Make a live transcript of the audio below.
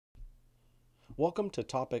Welcome to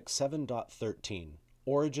Topic 7.13,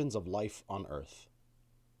 Origins of Life on Earth.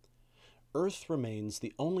 Earth remains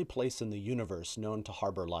the only place in the universe known to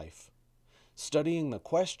harbor life. Studying the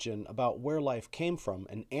question about where life came from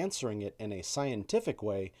and answering it in a scientific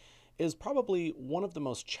way is probably one of the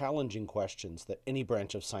most challenging questions that any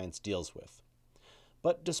branch of science deals with.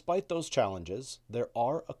 But despite those challenges, there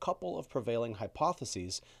are a couple of prevailing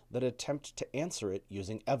hypotheses that attempt to answer it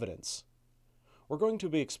using evidence. We're going to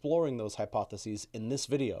be exploring those hypotheses in this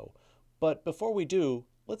video, but before we do,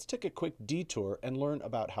 let's take a quick detour and learn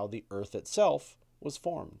about how the Earth itself was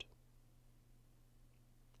formed.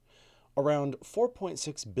 Around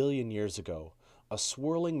 4.6 billion years ago, a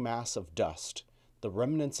swirling mass of dust, the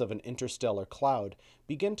remnants of an interstellar cloud,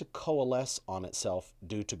 began to coalesce on itself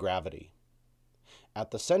due to gravity.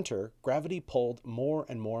 At the center, gravity pulled more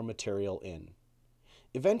and more material in.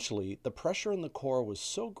 Eventually, the pressure in the core was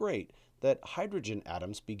so great that hydrogen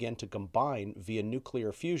atoms began to combine via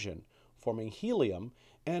nuclear fusion, forming helium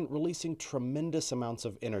and releasing tremendous amounts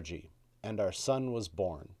of energy, and our sun was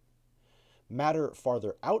born. Matter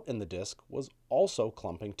farther out in the disk was also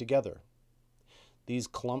clumping together. These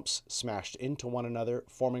clumps smashed into one another,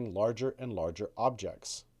 forming larger and larger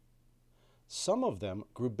objects. Some of them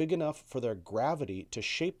grew big enough for their gravity to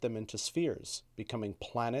shape them into spheres, becoming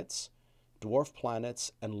planets, dwarf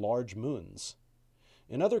planets, and large moons.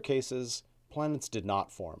 In other cases, planets did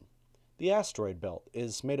not form. The asteroid belt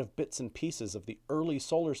is made of bits and pieces of the early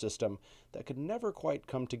solar system that could never quite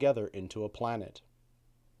come together into a planet.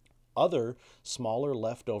 Other, smaller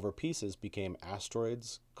leftover pieces became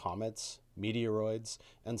asteroids, comets, meteoroids,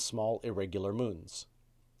 and small irregular moons.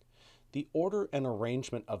 The order and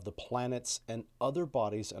arrangement of the planets and other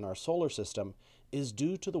bodies in our solar system is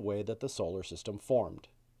due to the way that the solar system formed.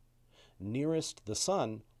 Nearest the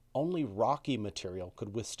Sun, only rocky material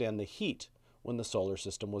could withstand the heat when the solar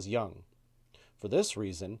system was young. For this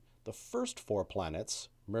reason, the first four planets,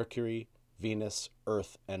 Mercury, Venus,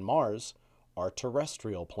 Earth, and Mars, are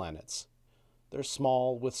terrestrial planets. They're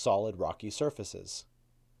small with solid rocky surfaces.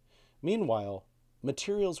 Meanwhile,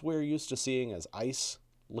 materials we're used to seeing as ice,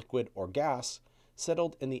 liquid, or gas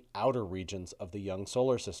settled in the outer regions of the young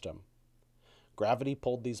solar system. Gravity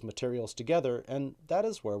pulled these materials together, and that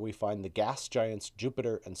is where we find the gas giants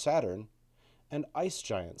Jupiter and Saturn, and ice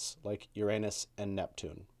giants like Uranus and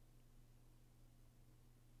Neptune.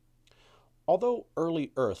 Although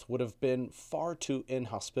early Earth would have been far too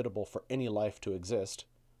inhospitable for any life to exist,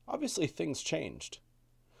 obviously things changed.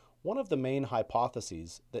 One of the main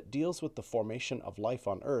hypotheses that deals with the formation of life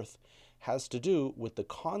on Earth has to do with the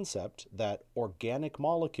concept that organic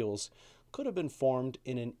molecules could have been formed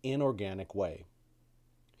in an inorganic way.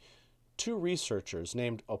 Two researchers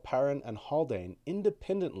named Oparin and Haldane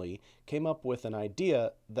independently came up with an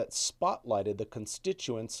idea that spotlighted the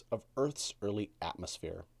constituents of Earth's early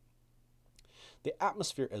atmosphere. The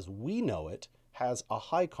atmosphere as we know it has a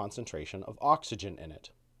high concentration of oxygen in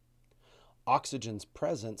it. Oxygen's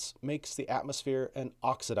presence makes the atmosphere an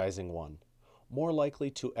oxidizing one, more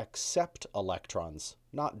likely to accept electrons,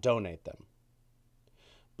 not donate them.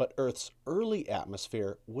 But Earth's early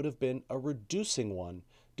atmosphere would have been a reducing one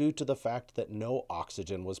due to the fact that no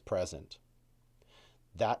oxygen was present.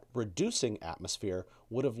 That reducing atmosphere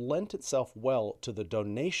would have lent itself well to the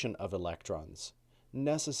donation of electrons,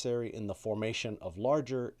 necessary in the formation of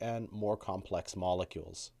larger and more complex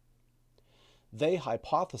molecules. They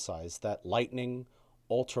hypothesized that lightning,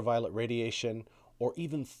 ultraviolet radiation, or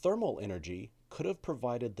even thermal energy could have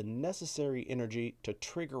provided the necessary energy to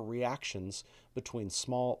trigger reactions between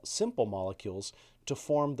small, simple molecules to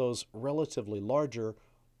form those relatively larger,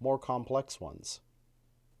 more complex ones.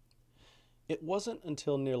 It wasn't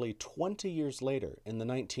until nearly 20 years later, in the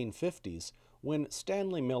 1950s, when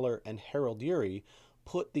Stanley Miller and Harold Urey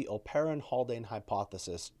put the Oparin-Haldane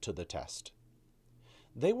hypothesis to the test.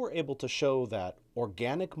 They were able to show that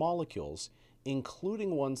organic molecules,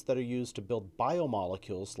 including ones that are used to build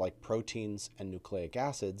biomolecules like proteins and nucleic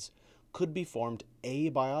acids, could be formed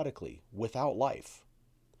abiotically, without life.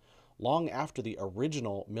 Long after the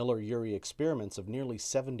original Miller-Urey experiments of nearly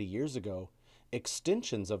 70 years ago,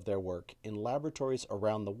 extensions of their work in laboratories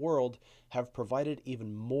around the world have provided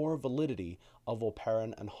even more validity of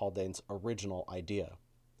Oparin and Haldane's original idea.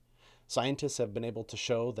 Scientists have been able to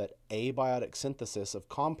show that abiotic synthesis of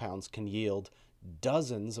compounds can yield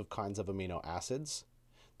dozens of kinds of amino acids,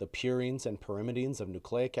 the purines and pyrimidines of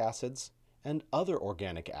nucleic acids, and other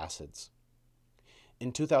organic acids.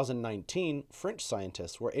 In 2019, French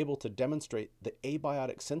scientists were able to demonstrate the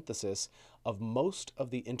abiotic synthesis of most of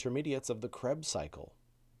the intermediates of the Krebs cycle.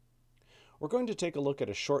 We're going to take a look at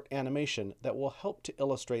a short animation that will help to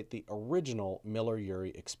illustrate the original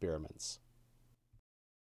Miller-Urey experiments.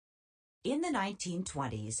 In the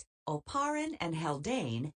 1920s, Oparin and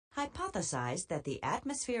Haldane hypothesized that the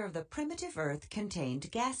atmosphere of the primitive Earth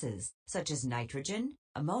contained gases such as nitrogen,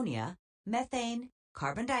 ammonia, methane,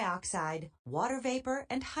 carbon dioxide, water vapor,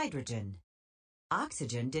 and hydrogen.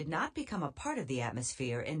 Oxygen did not become a part of the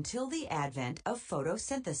atmosphere until the advent of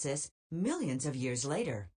photosynthesis millions of years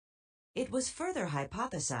later. It was further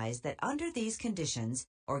hypothesized that under these conditions,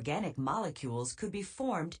 organic molecules could be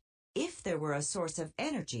formed if there were a source of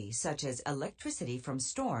energy such as electricity from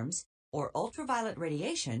storms or ultraviolet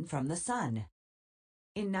radiation from the sun.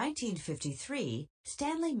 In 1953,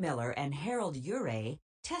 Stanley Miller and Harold Urey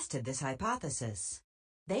tested this hypothesis.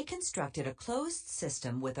 They constructed a closed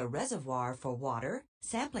system with a reservoir for water,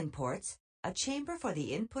 sampling ports, a chamber for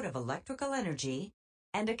the input of electrical energy,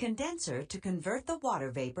 and a condenser to convert the water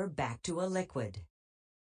vapor back to a liquid.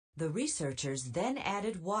 The researchers then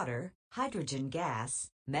added water, hydrogen gas,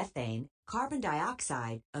 methane, carbon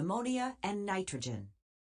dioxide, ammonia, and nitrogen.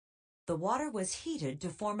 The water was heated to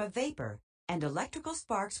form a vapor, and electrical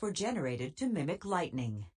sparks were generated to mimic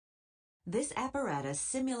lightning. This apparatus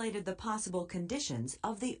simulated the possible conditions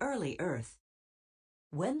of the early Earth.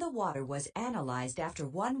 When the water was analyzed after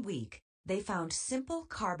 1 week, they found simple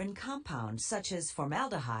carbon compounds such as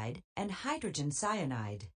formaldehyde and hydrogen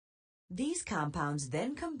cyanide. These compounds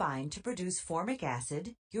then combined to produce formic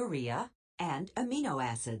acid, urea, and amino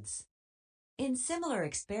acids. In similar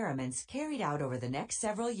experiments carried out over the next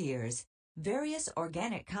several years, various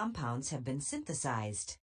organic compounds have been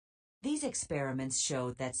synthesized. These experiments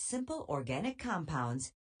showed that simple organic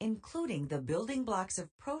compounds, including the building blocks of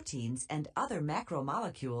proteins and other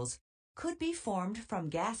macromolecules, could be formed from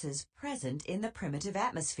gases present in the primitive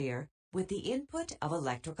atmosphere with the input of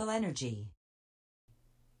electrical energy.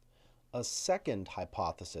 A second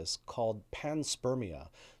hypothesis, called Panspermia,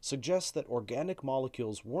 suggests that organic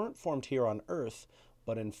molecules weren't formed here on Earth,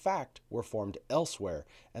 but in fact were formed elsewhere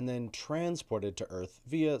and then transported to Earth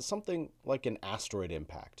via something like an asteroid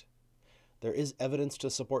impact. There is evidence to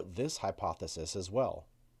support this hypothesis as well.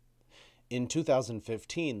 In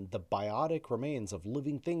 2015, the biotic remains of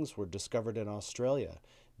living things were discovered in Australia,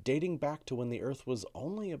 dating back to when the Earth was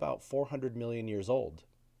only about 400 million years old.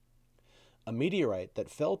 A meteorite that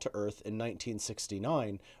fell to Earth in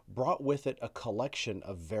 1969 brought with it a collection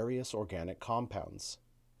of various organic compounds.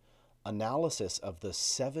 Analysis of the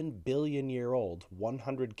 7-billion-year-old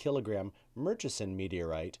 100-kilogram Murchison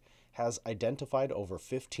meteorite has identified over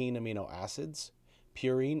 15 amino acids,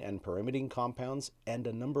 purine and pyrimidine compounds, and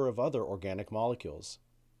a number of other organic molecules.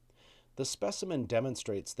 The specimen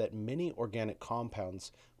demonstrates that many organic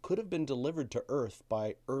compounds could have been delivered to Earth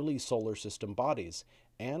by early solar system bodies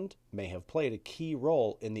and may have played a key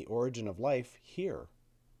role in the origin of life here.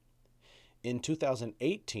 In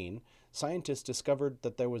 2018, scientists discovered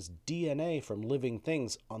that there was DNA from living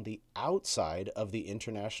things on the outside of the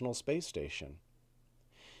International Space Station.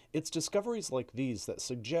 It's discoveries like these that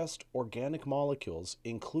suggest organic molecules,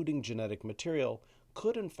 including genetic material,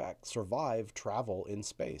 could in fact survive travel in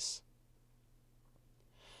space.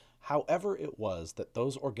 However it was that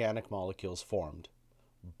those organic molecules formed,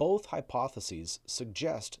 both hypotheses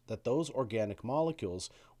suggest that those organic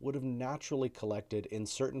molecules would have naturally collected in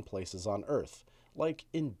certain places on Earth, like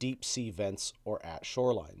in deep sea vents or at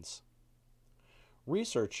shorelines.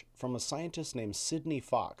 Research from a scientist named Sidney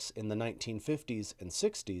Fox in the 1950s and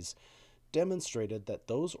 60s demonstrated that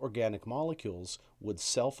those organic molecules would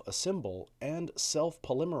self-assemble and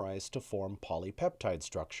self-polymerize to form polypeptide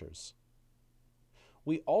structures.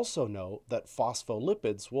 We also know that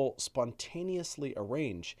phospholipids will spontaneously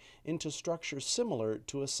arrange into structures similar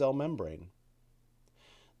to a cell membrane.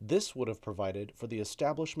 This would have provided for the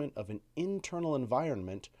establishment of an internal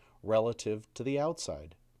environment relative to the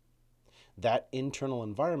outside. That internal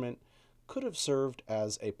environment could have served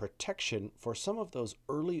as a protection for some of those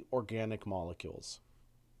early organic molecules.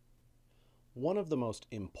 One of the most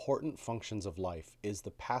important functions of life is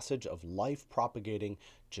the passage of life-propagating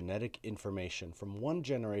genetic information from one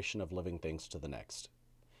generation of living things to the next.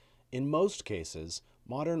 In most cases,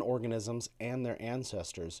 modern organisms and their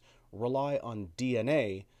ancestors rely on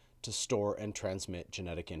DNA to store and transmit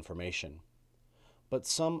genetic information. But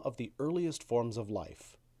some of the earliest forms of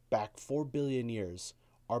life, back 4 billion years,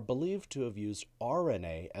 are believed to have used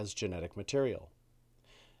RNA as genetic material.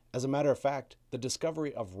 As a matter of fact, the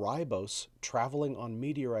discovery of ribose traveling on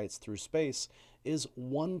meteorites through space is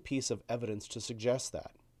one piece of evidence to suggest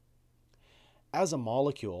that. As a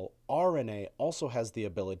molecule, RNA also has the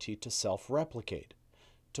ability to self-replicate,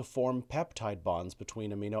 to form peptide bonds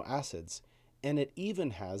between amino acids, and it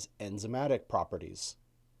even has enzymatic properties.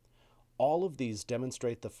 All of these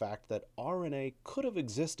demonstrate the fact that RNA could have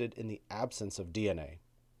existed in the absence of DNA.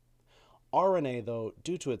 RNA, though,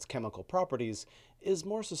 due to its chemical properties, is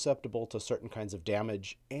more susceptible to certain kinds of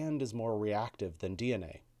damage and is more reactive than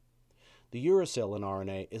DNA. The uracil in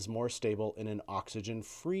RNA is more stable in an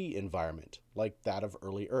oxygen-free environment, like that of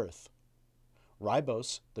early Earth.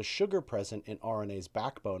 Ribose, the sugar present in RNA's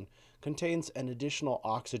backbone, contains an additional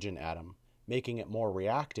oxygen atom, making it more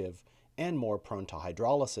reactive and more prone to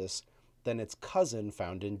hydrolysis than its cousin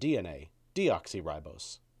found in DNA,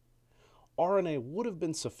 deoxyribose. RNA would have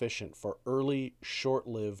been sufficient for early,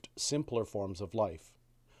 short-lived, simpler forms of life.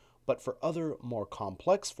 But for other, more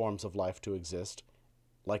complex forms of life to exist,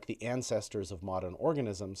 like the ancestors of modern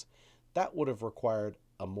organisms, that would have required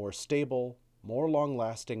a more stable, more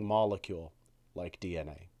long-lasting molecule like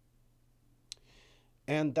DNA.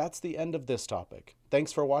 And that's the end of this topic.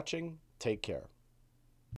 Thanks for watching. Take care.